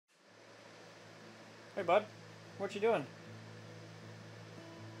Hey bud, what you doing?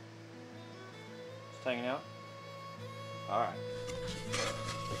 Just hanging out? Alright.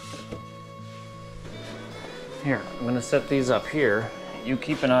 Here, I'm gonna set these up here. You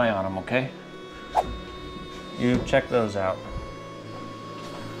keep an eye on them, okay? You check those out.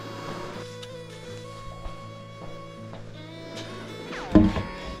 You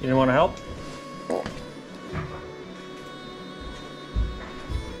didn't want to help?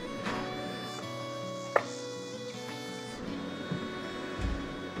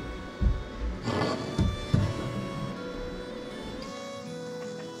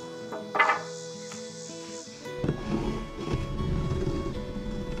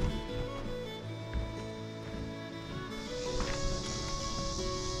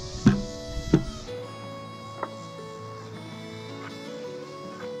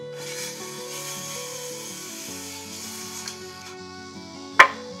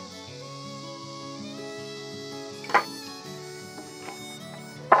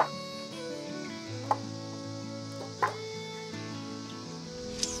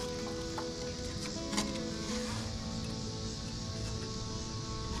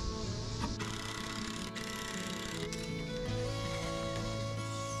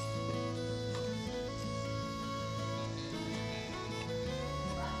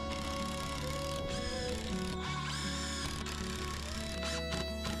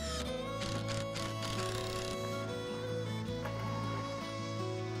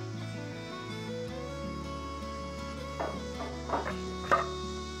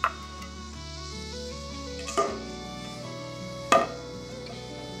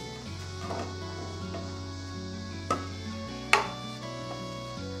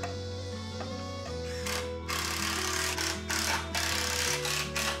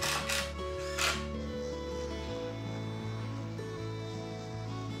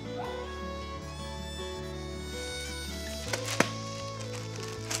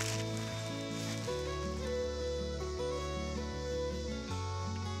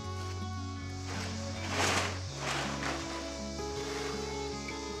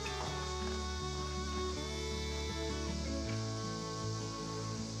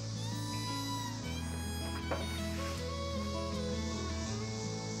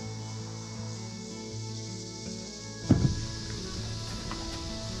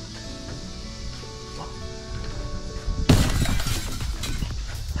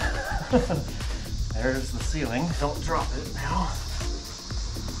 There's the ceiling. Don't drop it now.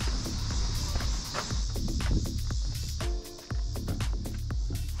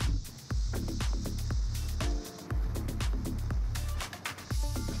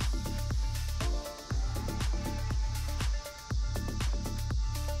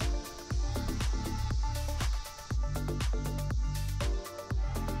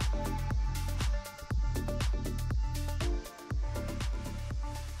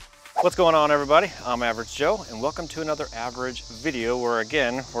 What's going on, everybody? I'm Average Joe, and welcome to another Average video where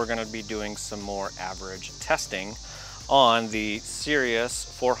again we're going to be doing some more average testing on the Sirius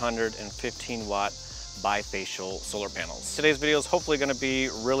 415 watt bifacial solar panels. Today's video is hopefully going to be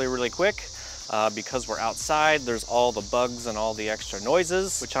really quick because we're outside. There's all the bugs and all the extra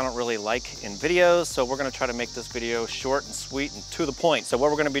noises, which I don't really like in videos, so we're going to try to make this video short and sweet and to the point. So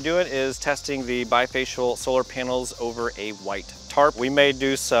what we're going to be doing is testing the bifacial solar panels over a white tarp. We may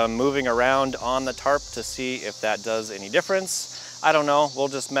do some moving around on the tarp to see if that does any difference. I don't know, we'll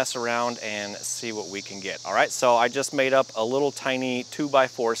just mess around and see what we can get. All right, so I just made up a little tiny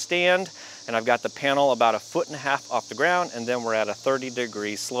 2x4 stand, and I've got the panel about 1.5 feet off the ground, and then we're at a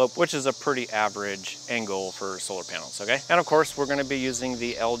 30-degree slope, which is a pretty average angle for solar panels, okay? And of course, we're gonna be using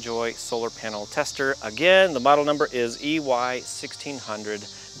the LJoy solar panel tester. Again, the model number is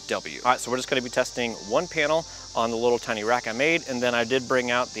EY1600W. All right, so we're just gonna be testing one panel on the little tiny rack I made, and then I did bring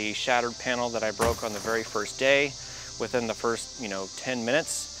out the shattered panel that I broke on the very first day. Within the first, 10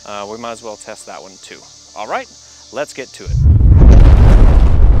 minutes, we might as well test that one too. All right, let's get to it.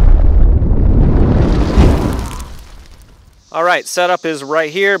 All right, setup is right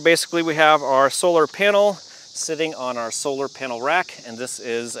here. Basically, we have our solar panel sitting on our solar panel rack, and this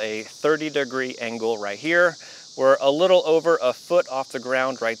is a 30-degree angle right here. We're a little over 1 foot off the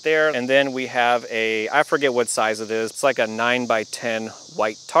ground right there. And then we have I forget what size it is. It's like a 9x10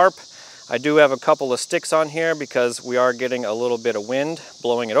 white tarp. I do have a couple of sticks on here because we are getting a little bit of wind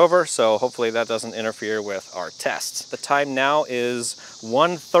blowing it over, so hopefully that doesn't interfere with our test. The time now is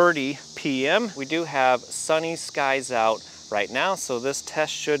 1:30 p.m. We do have sunny skies out right now, so this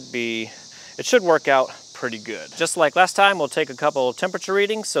test should work out pretty good. Just like last time, we'll take a couple of temperature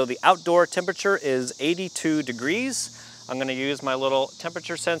readings. So the outdoor temperature is 82 degrees. I'm gonna use my little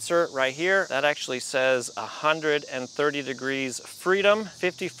temperature sensor right here. That actually says 130 degrees freedom,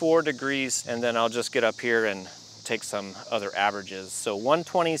 54 degrees, and then I'll just get up here and take some other averages. So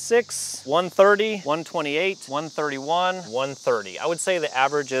 126, 130, 128, 131, 130. I would say the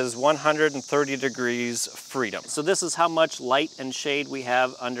average is 130 degrees freedom. So this is how much light and shade we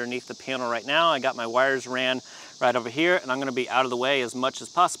have underneath the panel right now. I got my wires ran right over here, and I'm gonna be out of the way as much as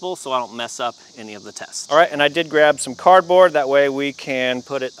possible so I don't mess up any of the tests. All right, and I did grab some cardboard. That way we can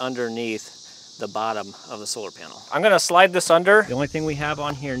put it underneath the bottom of the solar panel. I'm gonna slide this under. The only thing we have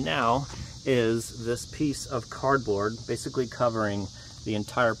on here now is this piece of cardboard basically covering the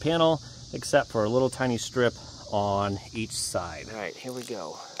entire panel except for a little tiny strip on each side. All right, here we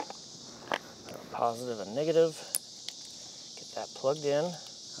go. Positive and negative. Get that plugged in.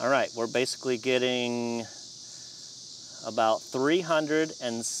 All right, we're basically getting about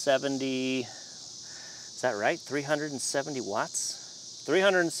 370, is that right? 370 watts?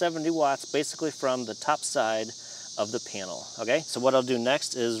 370 watts basically from the top side of the panel, okay? So what I'll do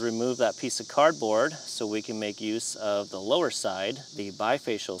next is remove that piece of cardboard so we can make use of the lower side, the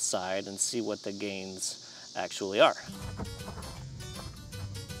bifacial side, and see what the gains actually are.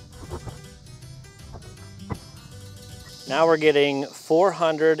 Now we're getting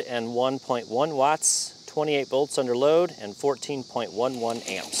 401.1 watts, 28 volts under load, and 14.11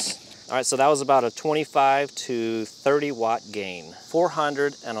 amps. All right, so that was about a 25 to 30 watt gain.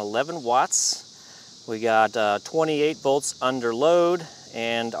 411 watts. We got 28 volts under load,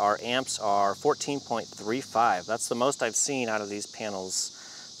 and our amps are 14.35. That's the most I've seen out of these panels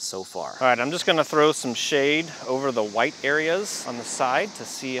so far. All right, I'm just gonna throw some shade over the white areas on the side to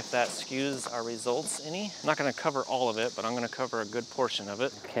see if that skews our results any. I'm not gonna cover all of it, but I'm gonna cover a good portion of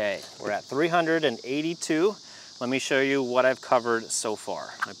it. Okay, we're at 382. Let me show you what I've covered so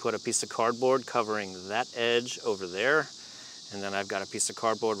far. I put a piece of cardboard covering that edge over there, and then I've got a piece of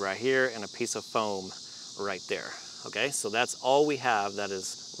cardboard right here and a piece of foam right there. Okay, so that's all we have that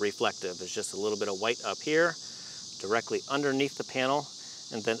is reflective. It's just a little bit of white up here, directly underneath the panel,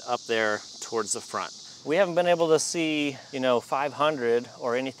 and then up there towards the front. We haven't been able to see, 500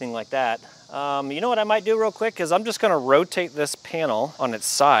 or anything like that. You know what I might do real quick is I'm just gonna rotate this panel on its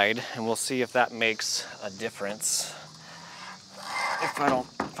side, and we'll see if that makes a difference. If I don't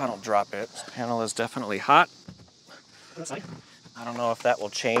drop it. This panel is definitely hot. I don't know if that will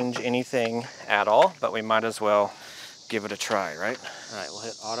change anything at all, but we might as well give it a try, right? All right, we'll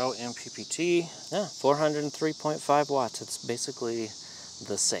hit auto MPPT. Yeah, 403.5 watts. It's basically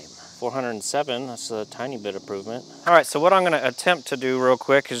the same. 407, that's a tiny bit of improvement. All right, so what I'm gonna attempt to do real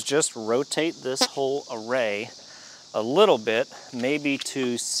quick is just rotate this whole array a little bit, maybe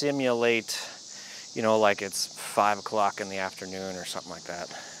to simulate, like it's 5 o'clock in the afternoon or something like that,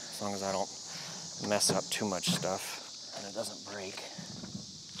 as long as I don't mess up too much stuff and it doesn't break.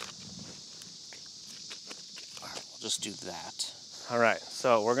 All right, we'll just do that. All right,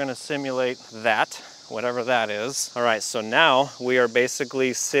 so we're gonna simulate that, whatever that is. All right, so now we are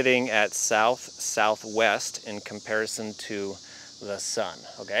basically sitting at south-southwest in comparison to the sun,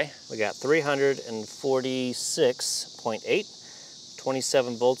 okay? We got 346.8,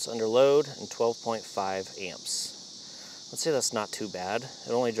 27 volts under load, and 12.5 amps. Let's say that's not too bad.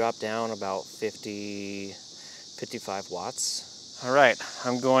 It only dropped down about 55 watts. All right,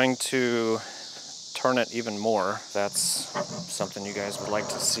 I'm going to turn it even more. That's something you guys would like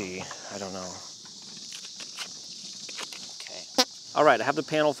to see. I don't know. Okay. All right, I have the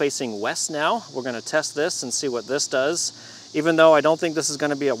panel facing west now. We're gonna test this and see what this does. Even though I don't think this is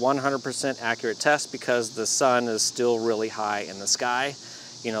gonna be a 100% accurate test because the sun is still really high in the sky.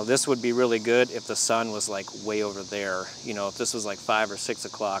 This would be really good if the sun was like way over there. If this was like 5 or 6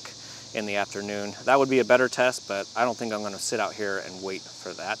 o'clock in the afternoon, that would be a better test, but I don't think I'm gonna sit out here and wait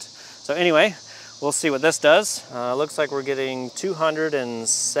for that. So anyway, we'll see what this does. Looks like we're getting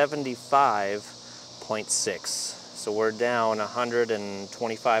 275.6. So we're down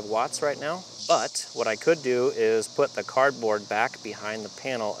 125 watts right now. But what I could do is put the cardboard back behind the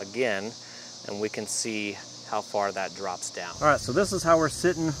panel again, and we can see how far that drops down. All right, so this is how we're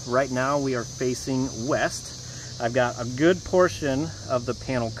sitting right now. We are facing west. I've got a good portion of the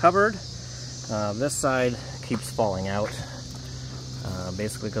panel covered. This side keeps falling out,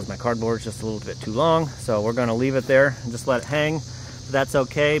 basically because my cardboard is just a little bit too long. So we're gonna leave it there and just let it hang. But that's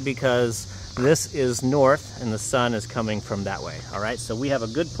okay because this is north and the sun is coming from that way. All right, so we have a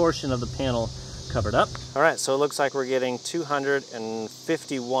good portion of the panel covered up. All right, so it looks like we're getting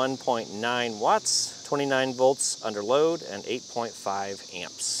 251.9 watts, 29 volts under load, and 8.5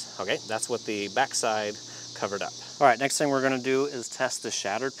 amps. Okay, that's what the backside covered up. All right, next thing we're gonna do is test the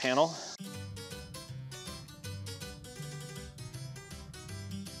shattered panel.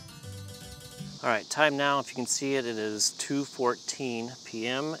 All right, time now, if you can see it, it is 2:14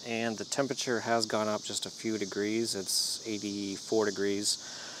 p.m. and the temperature has gone up just a few degrees. It's 84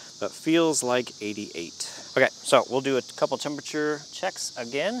 degrees, but feels like 88. Okay, so we'll do a couple temperature checks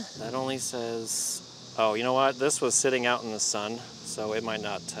again. That only says, oh, you know what? This was sitting out in the sun, so it might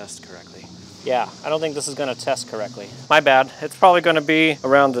not test correctly. Yeah, I don't think this is gonna test correctly. My bad. It's probably gonna be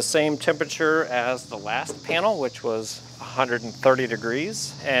around the same temperature as the last panel, which was 130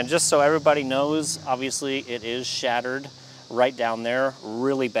 degrees. And just so everybody knows, obviously it is shattered right down there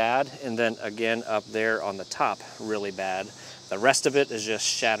really bad, and then again up there on the top really bad. The rest of it is just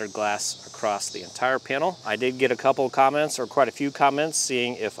shattered glass across the entire panel. I did get a couple of comments, or quite a few comments,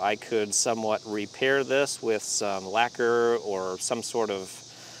 seeing if I could somewhat repair this with some lacquer or some sort of,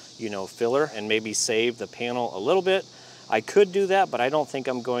 you know, filler and maybe save the panel a little bit. I could do that, but I don't think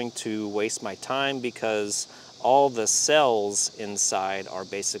I'm going to waste my time because all the cells inside are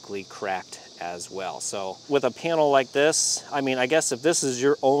basically cracked as well. So with a panel like this, I mean, I guess if this is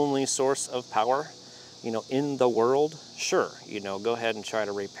your only source of power, you know, in the world, sure, you know, go ahead and try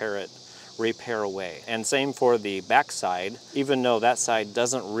to repair away. And same for the back side, even though that side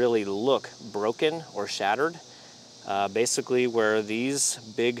doesn't really look broken or shattered, basically where these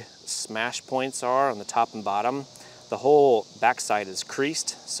big smash points are on the top and bottom, the whole backside is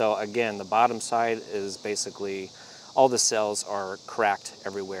creased. So again, the bottom side is basically, all the cells are cracked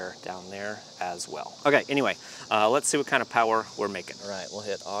everywhere down there as well. Okay, anyway, let's see what kind of power we're making. All right, we'll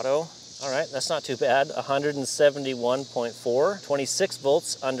hit auto. All right, that's not too bad. 171.4, 26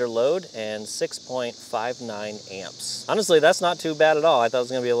 volts under load, and 6.59 amps. Honestly, that's not too bad at all. I thought it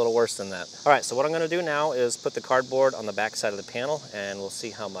was gonna be a little worse than that. All right, so what I'm gonna do now is put the cardboard on the back side of the panel, and we'll see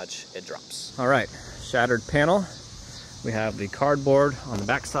how much it drops. All right, shattered panel. We have the cardboard on the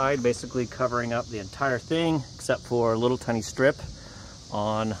back side, basically covering up the entire thing, except for a little tiny strip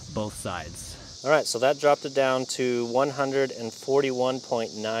on both sides. All right, so that dropped it down to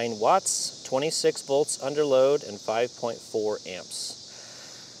 141.9 watts, 26 volts under load, and 5.4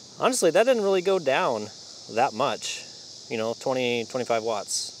 amps. Honestly, that didn't really go down that much. You know, 20, 25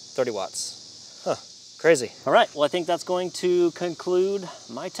 watts, 30 watts. Huh, crazy. All right, well, I think that's going to conclude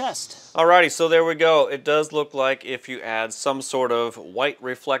my test. Alrighty, so there we go. It does look like if you add some sort of white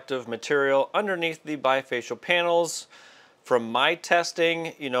reflective material underneath the bifacial panels. From my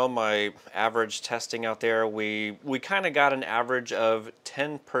testing, you know, my average testing out there, we kind of got an average of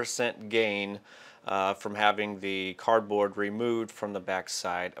 10% gain from having the cardboard removed from the back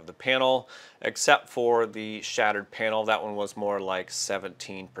side of the panel, except for the shattered panel. That one was more like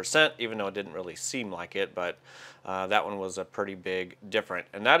 17%, even though it didn't really seem like it, but that one was a pretty big difference.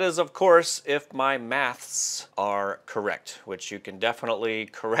 And that is, of course, if my maths are correct, which you can definitely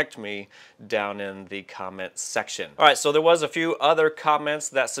correct me down in the comments section. All right, so there was a few other comments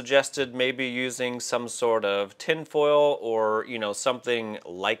that suggested maybe using some sort of tinfoil or, you know, something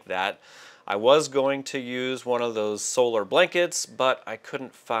like that. I was going to use one of those solar blankets, but I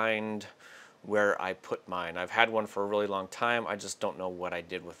couldn't find where I put mine. I've had one for a really long time. I just don't know what I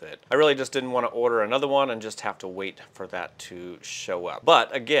did with it. I really just didn't want to order another one and just have to wait for that to show up.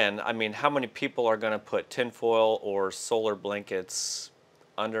 But again, I mean, how many people are going to put tinfoil or solar blankets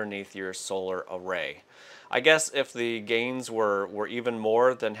underneath your solar array? I guess if the gains were even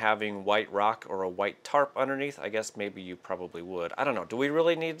more than having white rock or a white tarp underneath, I guess maybe you probably would. I don't know. Do we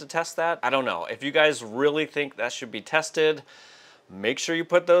really need to test that? I don't know. If you guys really think that should be tested, make sure you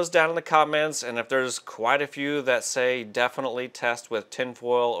put those down in the comments, and if there's quite a few that say definitely test with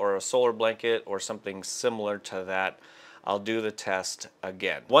tinfoil or a solar blanket or something similar to that, I'll do the test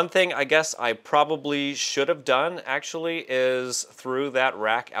again. One thing I guess I probably should have done actually is threw that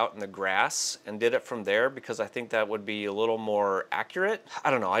rack out in the grass and did it from there, because I think that would be a little more accurate.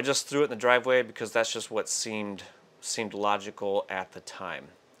 I don't know, I just threw it in the driveway because that's just what seemed logical at the time.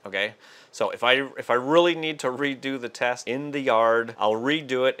 Okay, so if I really need to redo the test in the yard, I'll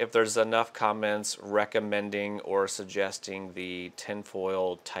redo it if there's enough comments recommending or suggesting the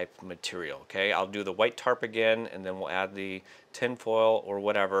tinfoil type material. Okay, I'll do the white tarp again, and then we'll add the tinfoil or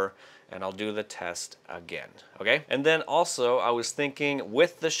whatever, and I'll do the test again. Okay, and then also I was thinking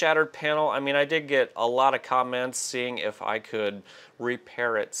with the shattered panel, I mean, I did get a lot of comments seeing if I could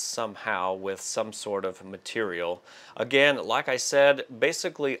repair it somehow with some sort of material. Again, like I said,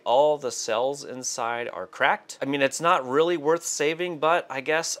 basically all the cells inside are cracked. I mean, it's not really worth saving, but I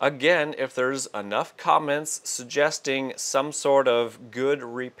guess, again, if there's enough comments suggesting some sort of good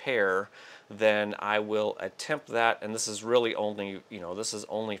repair, then I will attempt that. And this is really only, you know, this is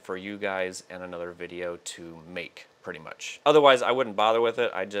only for you guys and another video to make. pretty much. Otherwise, I wouldn't bother with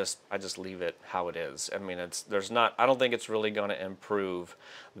it. I just leave it how it is. I mean, I don't think it's really going to improve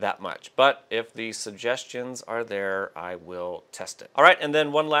that much. But if the suggestions are there, I will test it. All right, and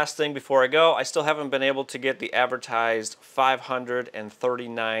then one last thing before I go. I still haven't been able to get the advertised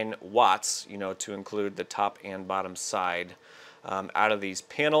 539 watts, you know, to include the top and bottom side out of these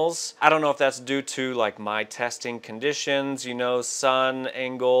panels. I don't know if that's due to like my testing conditions, you know, sun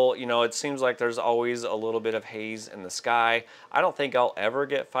angle, you know, it seems like there's always a little bit of haze in the sky. I don't think I'll ever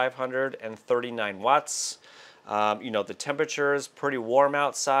get 539 watts. You know, the temperature is pretty warm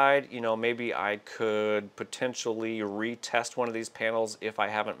outside. You know, maybe I could potentially retest one of these panels if I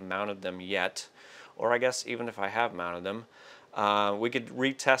haven't mounted them yet, or I guess even if I have mounted them. We could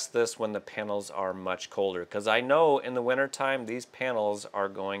retest this when the panels are much colder, because I know in the wintertime these panels are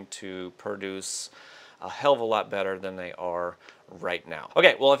going to produce a hell of a lot better than they are right now.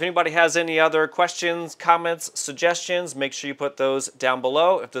 Okay, well, if anybody has any other questions, comments, suggestions, make sure you put those down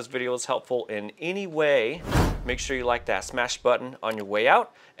below. If this video is helpful in any way, make sure you like that smash button on your way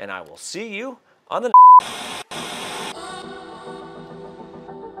out, and I will see you on the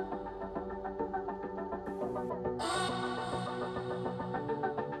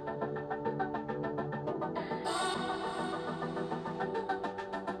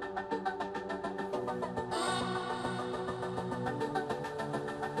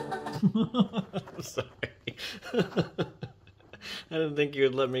Sorry. I didn't think you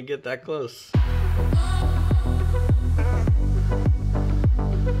would let me get that close.